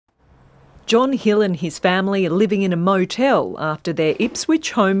John Hill and his family are living in a motel after their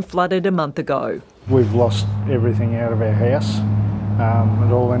Ipswich home flooded a month ago. We've lost everything out of our house.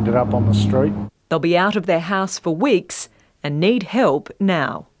 It all ended up on the street. They'll be out of their house for weeks and need help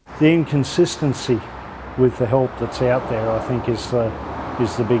now. The inconsistency with the help that's out there, I think, is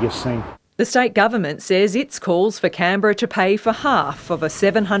the biggest thing. The state government says its calls for Canberra to pay for half of a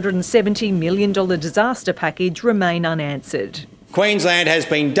 $770 million disaster package remain unanswered. Queensland has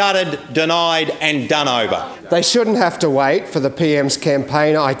been dudded, denied and done over. They shouldn't have to wait for the PM's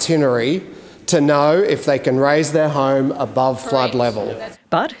campaign itinerary to know if they can raise their home above flood level.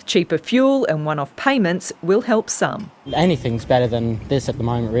 But cheaper fuel and one-off payments will help some. Anything's better than this at the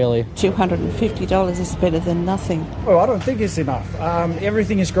moment, really. $250 is better than nothing. Well, I don't think it's enough.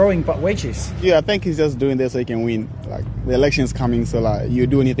 Everything is growing but wages. Yeah, I think he's just doing this so he can win. Like, the election's coming, so you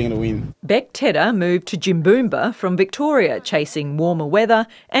do anything to win. Beck Tedder moved to Jimboomba from Victoria, chasing warmer weather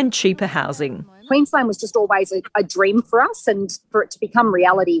and cheaper housing. Queensland was just always a dream for us, and for it to become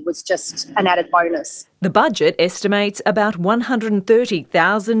reality was just an added bonus. The budget estimates about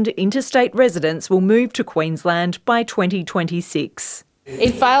 130,000 interstate residents will move to Queensland by 2026.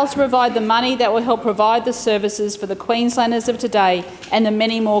 It fails to provide the money that will help provide the services for the Queenslanders of today and the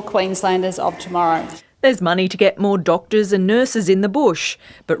many more Queenslanders of tomorrow. There's money to get more doctors and nurses in the bush,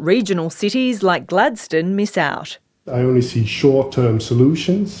 but regional cities like Gladstone miss out. I only see short-term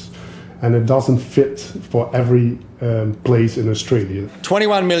solutions, and it doesn't fit for every place in Australia.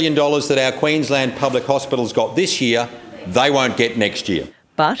 $21 million that our Queensland public hospitals got this year, they won't get next year.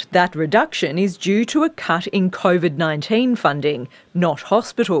 But that reduction is due to a cut in COVID-19 funding, not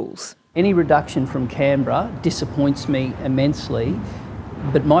hospitals. Any reduction from Canberra disappoints me immensely,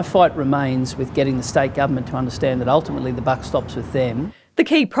 but my fight remains with getting the state government to understand that ultimately the buck stops with them. The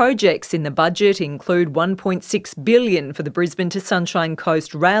key projects in the budget include $1.6 billion for the Brisbane to Sunshine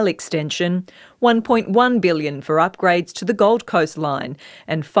Coast rail extension, $1.1 billion for upgrades to the Gold Coast line,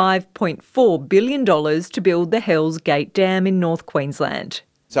 and $5.4 billion to build the Hells Gate Dam in North Queensland.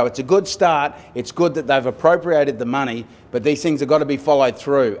 So it's a good start. It's good that they've appropriated the money, but these things have got to be followed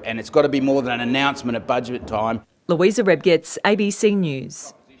through, and it's got to be more than an announcement at budget time. Louisa Rebgetz, ABC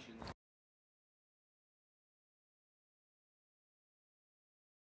News.